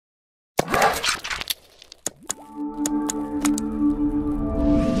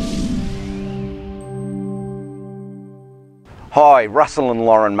Hi, Russell and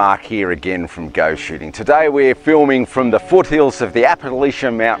Lauryn Mark here again from Go Shooting. Today we're filming from the foothills of the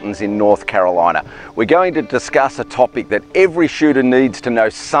Appalachian Mountains in North Carolina. We're going to discuss a topic that every shooter needs to know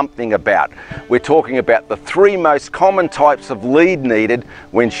something about. We're talking about the three most common types of lead needed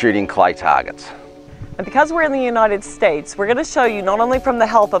when shooting clay targets. And because we're in the United States, we're going to show you not only from the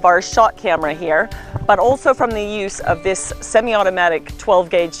help of our shot camera here, but also from the use of this semi-automatic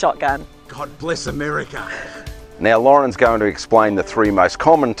 12-gauge shotgun. God bless America. Now Lauren's going to explain the three most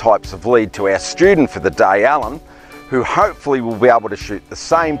common types of lead to our student for the day, Alan, who hopefully will be able to shoot the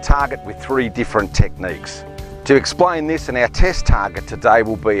same target with three different techniques. To explain this, and our test target today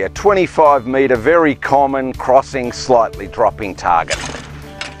will be a 25-metre very common crossing, slightly dropping target.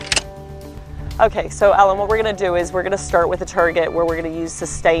 Okay, so Alan, what we're going to do is we're going to start with a target where we're going to use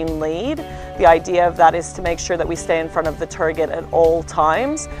sustained lead. The idea of that is to make sure that we stay in front of the target at all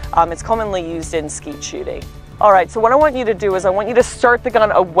times. It's commonly used in skeet shooting. All right, so what I want you to do is I want you to start the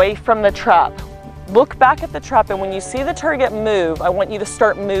gun away from the trap. Look back at the trap, and when you see the target move, I want you to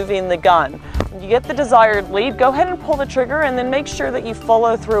start moving the gun. When you get the desired lead, go ahead and pull the trigger, and then make sure that you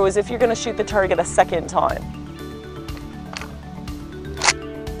follow through as if you're going to shoot the target a second time.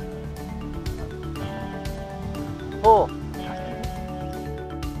 Pull.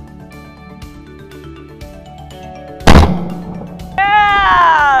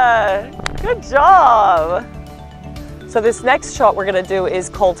 Yeah! Good job! So this next shot we're going to do is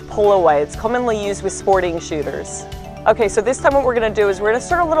called pull away. It's commonly used with sporting shooters. Okay, so this time what we're going to do is we're going to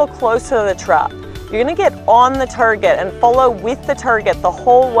start a little closer to the trap. You're going to get on the target and follow with the target the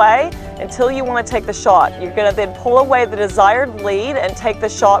whole way until you want to take the shot. You're going to then pull away the desired lead and take the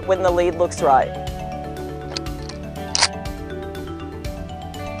shot when the lead looks right.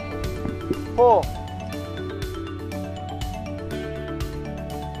 Pull.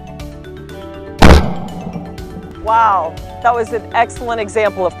 Wow, that was an excellent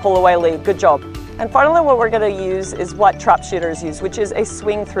example of pull away lead. Good job. And finally, what we're going to use is what trap shooters use, which is a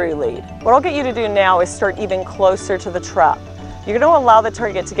swing through lead. What I'll get you to do now is start even closer to the trap. You're going to allow the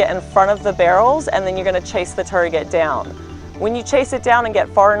target to get in front of the barrels, and then you're going to chase the target down. When you chase it down and get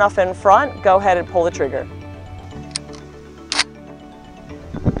far enough in front, go ahead and pull the trigger.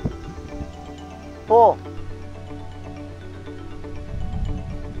 Pull.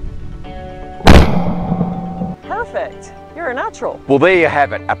 Perfect. You're a natural. Well, there you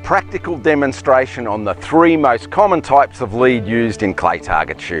have it, a practical demonstration on the three most common types of lead used in clay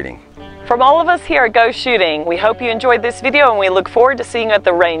target shooting. From all of us here at Go Shooting, we hope you enjoyed this video, and we look forward to seeing you at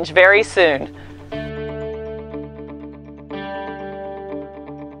the range very soon.